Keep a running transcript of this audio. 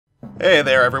Hey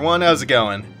there everyone, how's it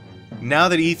going? Now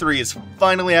that E3 is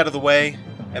finally out of the way,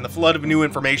 and the flood of new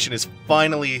information is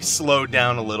finally slowed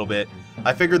down a little bit,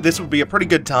 I figured this would be a pretty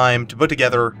good time to put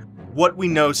together what we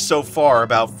know so far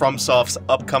about FromSoft's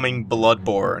upcoming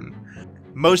Bloodborne.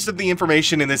 Most of the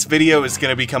information in this video is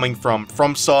going to be coming from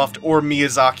FromSoft or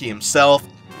Miyazaki himself.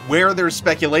 Where there's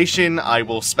speculation, I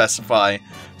will specify.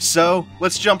 So,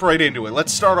 let's jump right into it.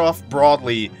 Let's start off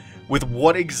broadly with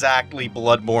what exactly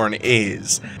Bloodborne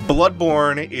is.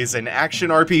 Bloodborne is an action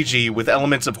RPG with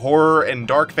elements of horror and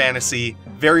dark fantasy,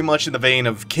 very much in the vein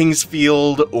of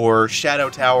Kingsfield or Shadow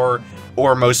Tower,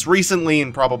 or most recently,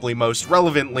 and probably most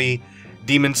relevantly,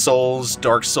 Demon Souls,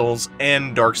 Dark Souls,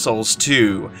 and Dark Souls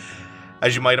 2.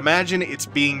 As you might imagine, it's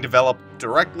being developed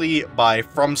directly by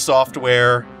From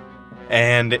Software,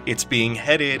 and it's being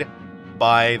headed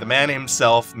by the man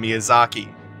himself, Miyazaki.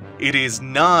 It is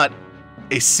not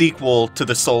a sequel to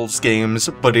the Souls games,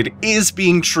 but it is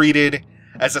being treated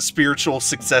as a spiritual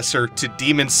successor to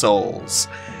Demon Souls.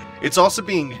 It's also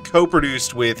being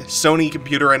co-produced with Sony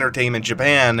Computer Entertainment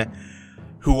Japan,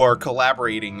 who are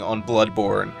collaborating on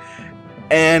Bloodborne,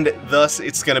 and thus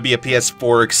it's going to be a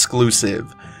PS4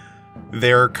 exclusive.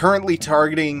 They're currently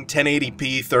targeting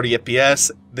 1080p 30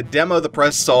 FPS. The demo the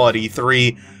press saw at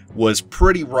E3 was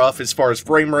pretty rough as far as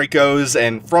frame rate goes,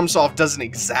 and FromSoft doesn't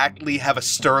exactly have a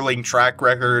sterling track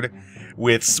record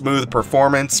with smooth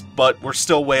performance, but we're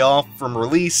still way off from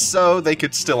release, so they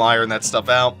could still iron that stuff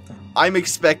out. I'm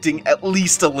expecting at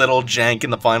least a little jank in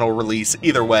the final release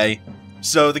either way.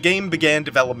 So the game began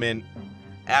development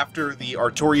after the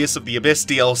Artorias of the Abyss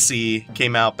DLC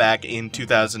came out back in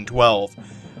 2012.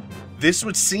 This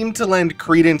would seem to lend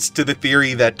credence to the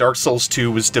theory that Dark Souls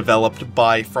 2 was developed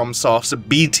by FromSoft's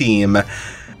B-Team,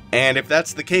 and if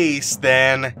that's the case,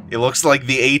 then it looks like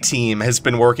the A-Team has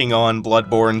been working on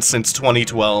Bloodborne since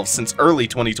 2012, since early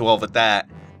 2012 at that.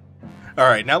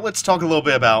 Alright, now let's talk a little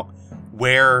bit about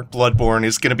where Bloodborne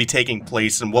is going to be taking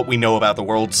place and what we know about the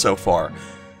world so far.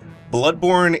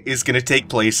 Bloodborne is going to take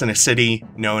place in a city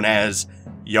known as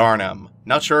Yharnam.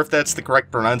 Not sure if that's the correct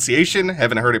pronunciation,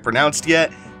 haven't heard it pronounced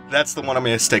yet. That's the one I'm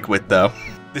going to stick with, though.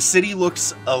 The city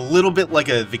looks a little bit like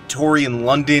a Victorian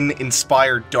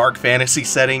London-inspired dark fantasy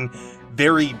setting,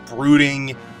 very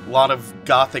brooding, a lot of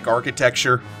gothic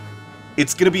architecture.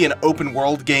 It's going to be an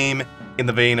open-world game in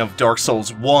the vein of Dark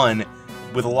Souls 1,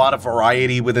 with a lot of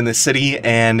variety within the city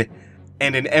and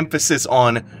an emphasis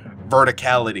on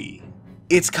verticality.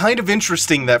 It's kind of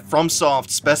interesting that FromSoft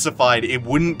specified it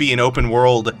wouldn't be an open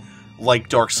world like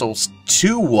Dark Souls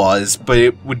 2 was, but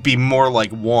it would be more like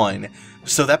 1.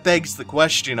 So that begs the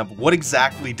question of what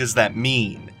exactly does that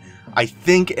mean? I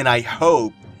think and I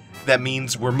hope that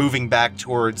means we're moving back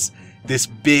towards this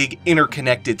big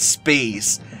interconnected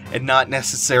space and not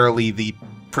necessarily the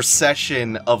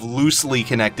procession of loosely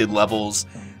connected levels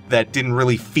that didn't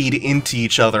really feed into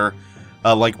each other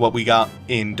like what we got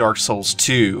in Dark Souls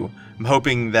 2. I'm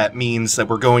hoping that means that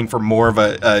we're going for more of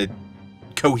a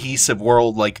cohesive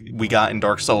world like we got in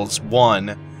Dark Souls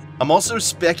 1. I'm also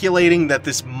speculating that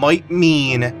this might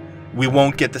mean we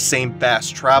won't get the same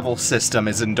fast travel system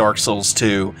as in Dark Souls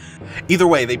 2. Either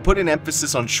way, they put an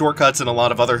emphasis on shortcuts and a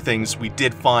lot of other things we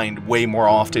did find way more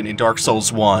often in Dark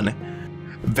Souls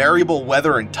 1. Variable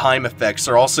weather and time effects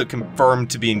are also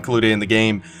confirmed to be included in the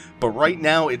game, but right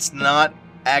now it's not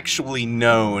actually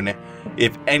known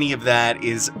if any of that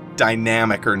is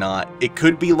dynamic or not. It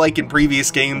could be like in previous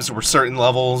games where certain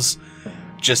levels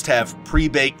just have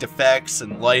pre-baked effects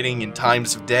and lighting and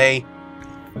times of day.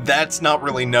 That's not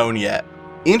really known yet.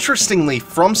 Interestingly,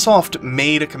 FromSoft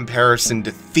made a comparison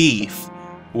to Thief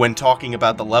when talking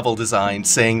about the level design,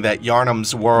 saying that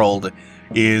Yharnam's world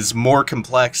is more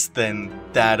complex than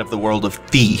that of the world of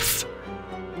Thief.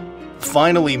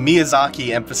 Finally, Miyazaki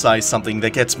emphasized something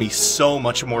that gets me so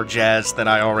much more jazzed than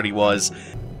I already was.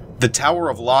 The Tower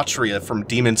of Latria from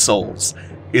Demon Souls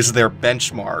is their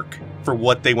benchmark for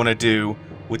what they want to do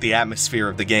with the atmosphere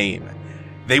of the game.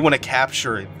 They want to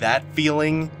capture that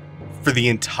feeling for the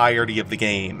entirety of the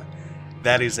game.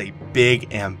 That is a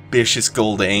big, ambitious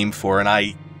goal to aim for, and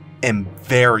I am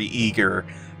very eager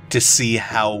to see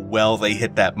how well they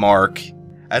hit that mark.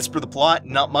 As for the plot,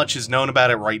 not much is known about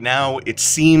it right now. It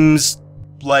seems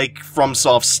like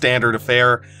FromSoft's standard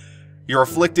affair. You're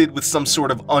afflicted with some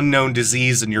sort of unknown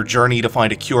disease, and your journey to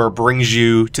find a cure brings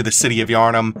you to the city of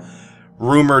Yharnam,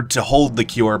 rumored to hold the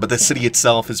cure, but the city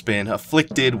itself has been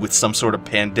afflicted with some sort of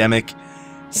pandemic.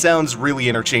 Sounds really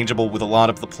interchangeable with a lot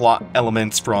of the plot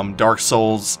elements from Dark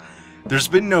Souls. There's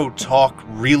been no talk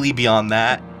really beyond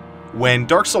that. When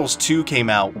Dark Souls 2 came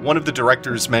out, one of the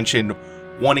directors mentioned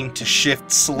wanting to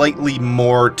shift slightly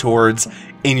more towards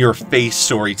in-your-face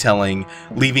storytelling,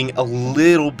 leaving a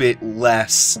little bit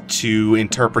less to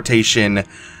interpretation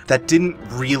that didn't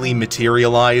really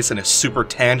materialize in a super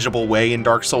tangible way in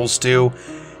Dark Souls 2.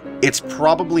 It's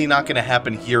probably not going to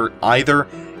happen here either.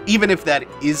 Even if that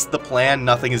is the plan,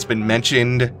 nothing has been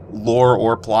mentioned, lore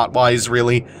or plot-wise,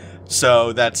 really.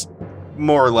 So that's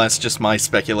more or less just my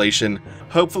speculation.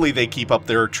 Hopefully they keep up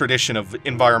their tradition of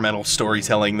environmental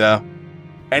storytelling, though.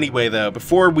 Anyway, though,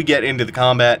 before we get into the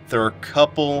combat, there are a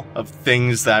couple of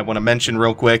things that I want to mention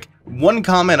real quick. One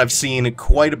comment I've seen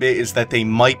quite a bit is that they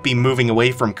might be moving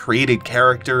away from created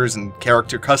characters and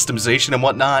character customization and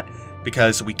whatnot,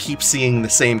 because we keep seeing the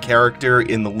same character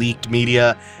in the leaked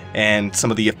media and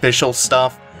some of the official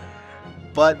stuff.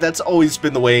 But that's always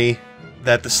been the way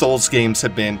that the Souls games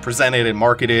have been presented and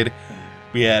marketed.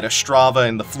 We had Ostrava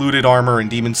and the fluted armor in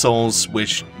Demon Souls,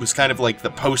 which was kind of like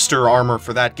the poster armor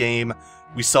for that game.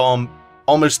 We saw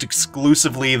almost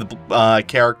exclusively the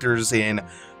characters in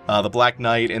the Black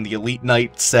Knight and the Elite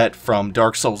Knight set from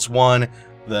Dark Souls 1,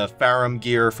 the Farum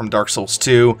gear from Dark Souls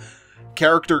 2.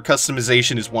 Character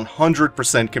customization is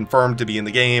 100% confirmed to be in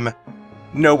the game.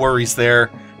 No worries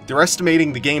there. They're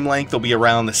estimating the game length will be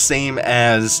around the same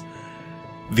as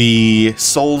the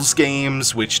Souls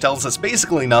games, which tells us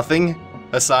basically nothing,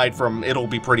 aside from it'll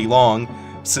be pretty long,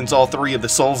 since all three of the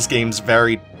Souls games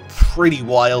varied pretty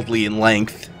wildly in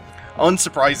length.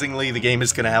 Unsurprisingly, the game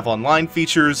is going to have online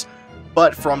features,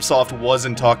 but FromSoft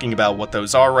wasn't talking about what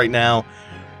those are right now.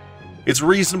 It's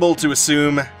reasonable to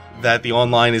assume that the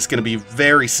online is going to be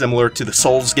very similar to the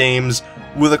Souls games,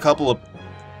 with a couple of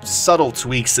subtle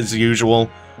tweaks as usual.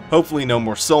 Hopefully no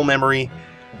more soul memory.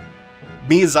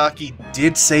 Miyazaki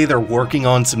did say they're working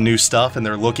on some new stuff and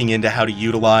they're looking into how to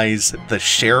utilize the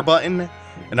share button,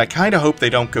 and I kind of hope they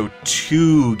don't go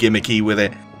too gimmicky with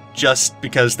it, just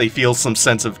because they feel some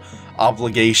sense of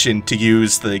obligation to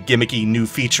use the gimmicky new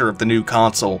feature of the new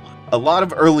console. A lot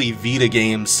of early Vita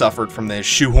games suffered from this,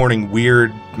 shoehorning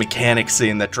weird mechanics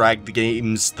in that dragged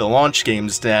the launch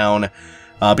games down,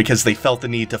 because they felt the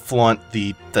need to flaunt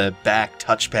the back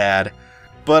touchpad.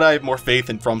 But I have more faith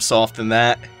in FromSoft than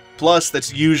that. Plus,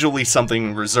 that's usually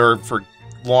something reserved for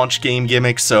launch game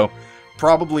gimmicks, so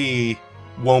probably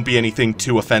won't be anything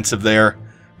too offensive there.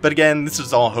 But again, this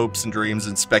is all hopes and dreams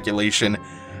and speculation.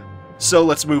 So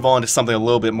let's move on to something a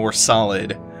little bit more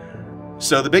solid.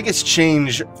 So the biggest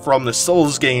change from the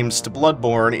Souls games to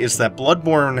Bloodborne is that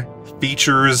Bloodborne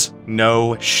features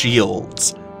no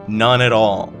shields. None at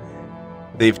all.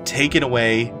 They've taken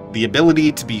away the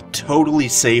ability to be totally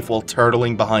safe while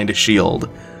turtling behind a shield.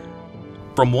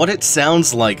 From what it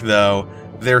sounds like, though,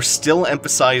 they're still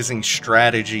emphasizing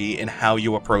strategy in how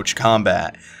you approach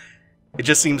combat. It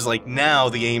just seems like now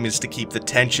the aim is to keep the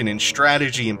tension and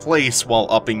strategy in place while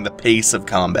upping the pace of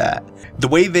combat. The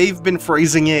way they've been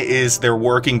phrasing it is they're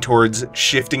working towards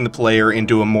shifting the player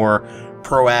into a more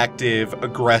proactive,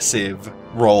 aggressive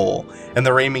role, and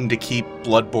they're aiming to keep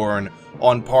Bloodborne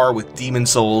on par with Demon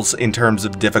Souls in terms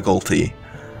of difficulty.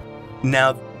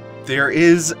 Now, there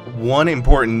is one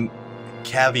important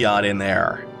caveat in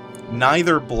there.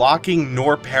 Neither blocking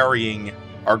nor parrying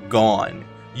are gone.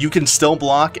 You can still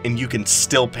block and you can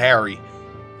still parry,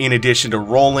 in addition to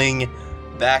rolling,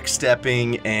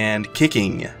 backstepping, and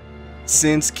kicking.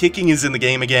 Since kicking is in the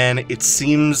game again, it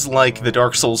seems like the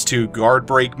Dark Souls 2 guard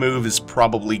break move is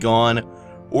probably gone,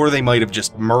 or they might have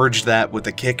just merged that with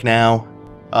the kick now.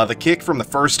 The kick from the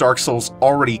first Dark Souls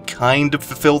already kind of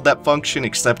fulfilled that function,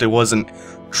 except it wasn't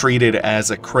treated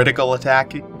as a critical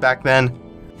attack back then.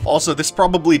 Also, this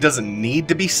probably doesn't need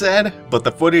to be said, but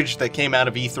the footage that came out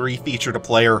of E3 featured a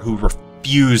player who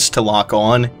refused to lock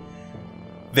on.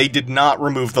 They did not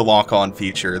remove the lock-on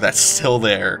feature, that's still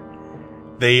there.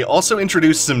 They also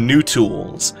introduced some new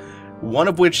tools, one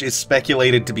of which is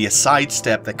speculated to be a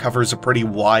sidestep that covers a pretty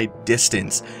wide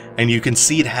distance, and you can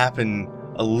see it happen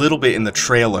a little bit in the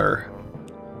trailer.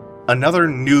 Another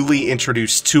newly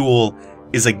introduced tool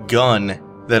is a gun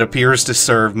that appears to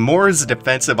serve more as a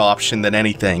defensive option than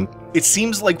anything. It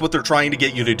seems like what they're trying to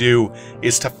get you to do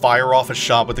is to fire off a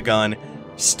shot with the gun,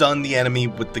 stun the enemy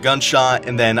with the gunshot,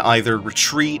 and then either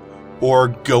retreat or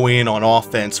go in on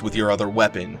offense with your other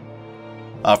weapon.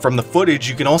 From the footage,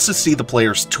 you can also see the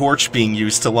player's torch being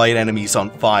used to light enemies on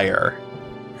fire.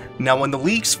 Now, when the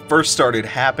leaks first started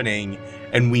happening,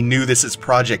 and we knew this as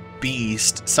Project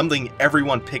Beast, something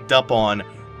everyone picked up on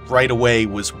right away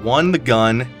was 1, the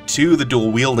gun, 2, the dual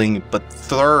wielding, but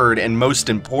 3rd, and most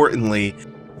importantly,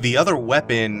 the other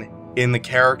weapon in the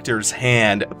character's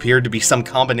hand appeared to be some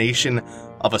combination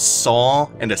of a saw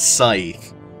and a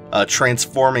scythe, a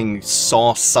transforming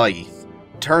saw scythe.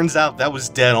 turns out that was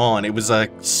dead on. It was a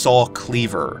saw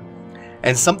cleaver.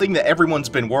 And something that everyone's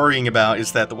been worrying about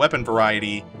is that the weapon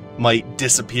variety might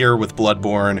disappear with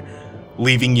Bloodborne,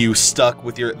 leaving you stuck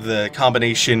with the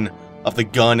combination of the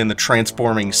gun and the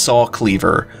transforming saw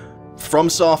cleaver.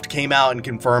 FromSoft came out and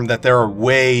confirmed that there are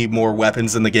way more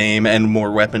weapons in the game and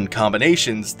more weapon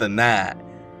combinations than that.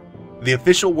 The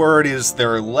official word is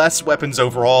there are less weapons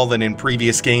overall than in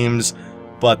previous games,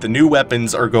 but the new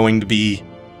weapons are going to be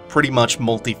pretty much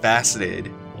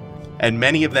multifaceted. And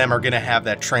many of them are going to have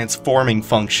that transforming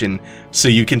function, so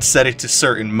you can set it to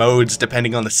certain modes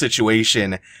depending on the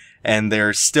situation, and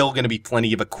there's still going to be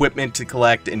plenty of equipment to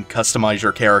collect and customize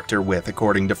your character with,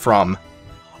 according to From.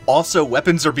 Also,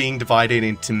 weapons are being divided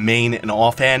into main and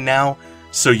offhand now,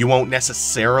 so you won't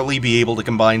necessarily be able to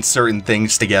combine certain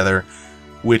things together,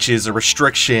 which is a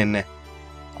restriction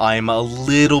I'm a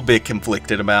little bit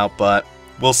conflicted about, but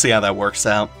we'll see how that works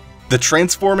out. The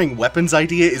transforming weapons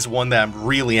idea is one that I'm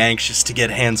really anxious to get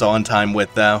hands-on time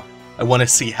with, though. I want to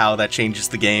see how that changes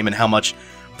the game and how much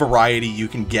variety you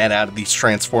can get out of these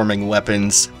transforming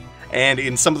weapons. And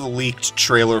in some of the leaked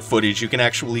trailer footage, you can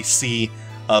actually see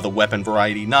the weapon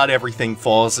variety. Not everything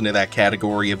falls into that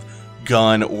category of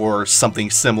gun or something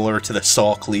similar to the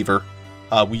saw cleaver.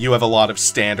 You have a lot of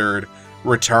standard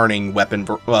returning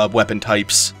weapon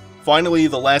types. Finally,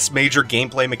 the last major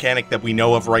gameplay mechanic that we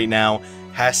know of right now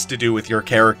has to do with your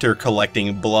character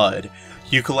collecting blood.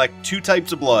 You collect two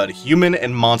types of blood, human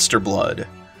and monster blood.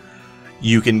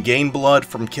 You can gain blood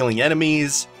from killing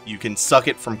enemies, you can suck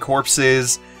it from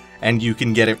corpses, and you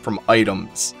can get it from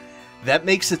items. That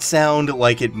makes it sound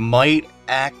like it might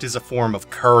act as a form of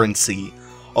currency,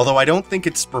 although I don't think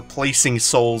it's replacing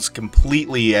souls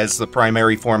completely as the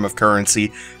primary form of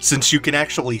currency, since you can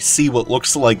actually see what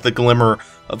looks like the glimmer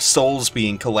of souls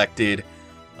being collected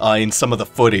in some of the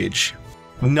footage.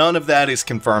 None of that is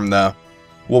confirmed, though.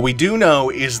 What we do know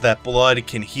is that blood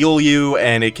can heal you,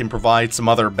 and it can provide some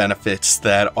other benefits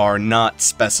that are not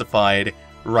specified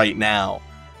right now.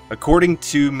 According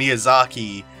to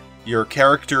Miyazaki, your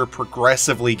character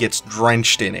progressively gets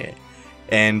drenched in it,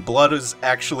 and blood is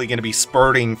actually going to be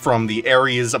spurting from the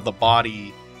areas of the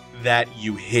body that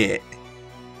you hit.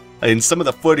 In some of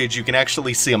the footage, you can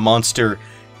actually see a monster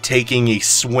taking a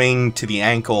swing to the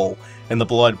ankle, and the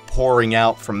blood pouring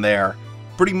out from there.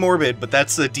 Pretty morbid, but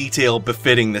that's a detail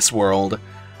befitting this world.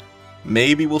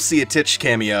 Maybe we'll see a Titch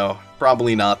cameo.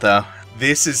 Probably not, though.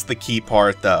 This is the key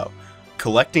part, though.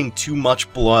 Collecting too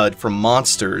much blood from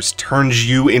monsters turns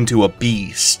you into a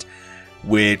beast,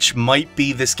 which might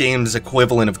be this game's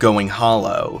equivalent of going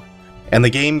hollow. And the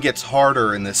game gets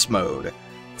harder in this mode,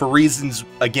 for reasons,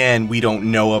 again, we don't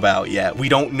know about yet. We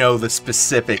don't know the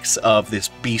specifics of this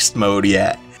beast mode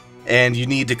yet. And you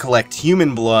need to collect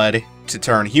human blood to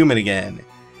turn human again.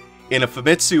 In a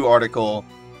Famitsu article,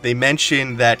 they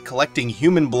mention that collecting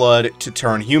human blood to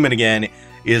turn human again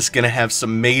is going to have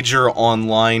some major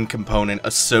online component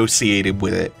associated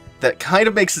with it. That kind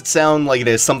of makes it sound like it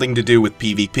has something to do with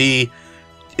PvP.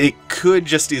 It could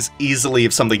just as easily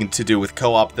have something to do with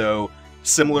co-op, though,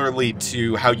 similarly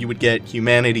to how you would get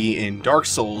humanity in Dark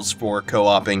Souls for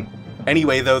co-oping.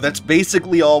 Anyway, though, that's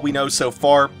basically all we know so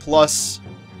far, plus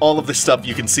all of the stuff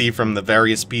you can see from the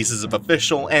various pieces of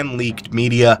official and leaked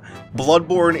media.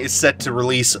 Bloodborne is set to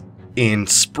release in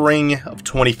spring of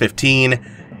 2015.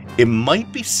 It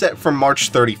might be set for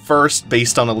March 31st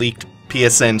based on a leaked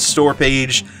PSN store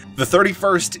page. The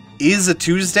 31st is a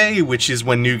Tuesday, which is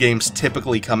when new games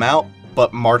typically come out,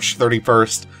 but March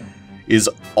 31st is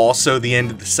also the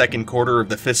end of the second quarter of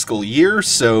the fiscal year,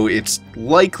 so it's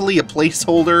likely a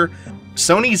placeholder.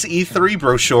 Sony's E3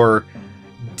 brochure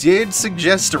did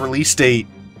suggest a release date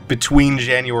between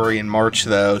January and March,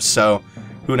 though, so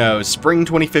who knows. Spring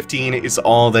 2015 is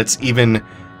all that's even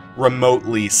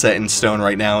remotely set in stone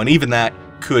right now, and even that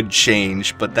could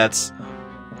change, but that's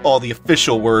all the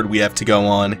official word we have to go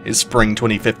on is spring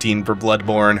 2015 for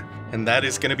Bloodborne. And that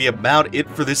is going to be about it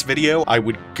for this video. I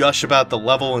would gush about the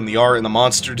level and the art and the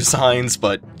monster designs,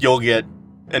 but you'll get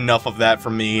enough of that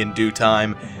from me in due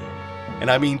time. And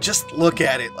I mean, just look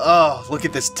at it. Oh, look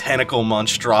at this tentacle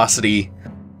monstrosity.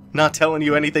 Not telling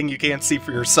you anything you can't see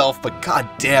for yourself, but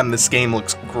goddamn, this game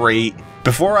looks great.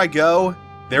 Before I go,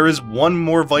 there is one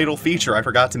more vital feature I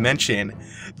forgot to mention.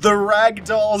 The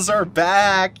ragdolls are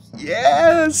back!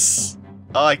 Yes!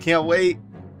 Oh, I can't wait.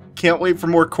 Can't wait for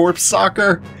more corpse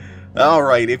soccer.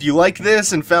 Alright, if you like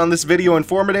this and found this video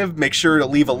informative, make sure to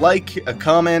leave a like, a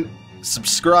comment,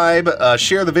 subscribe,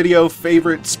 share the video,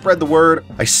 favorite, spread the word.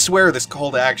 I swear this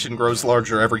call to action grows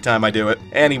larger every time I do it.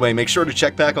 Anyway, make sure to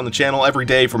check back on the channel every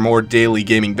day for more daily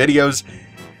gaming videos.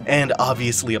 and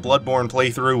obviously a Bloodborne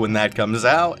playthrough when that comes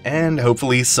out, and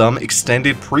hopefully some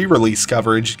extended pre-release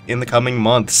coverage in the coming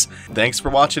months. Thanks for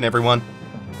watching, everyone.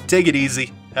 Take it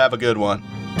easy. Have a good one.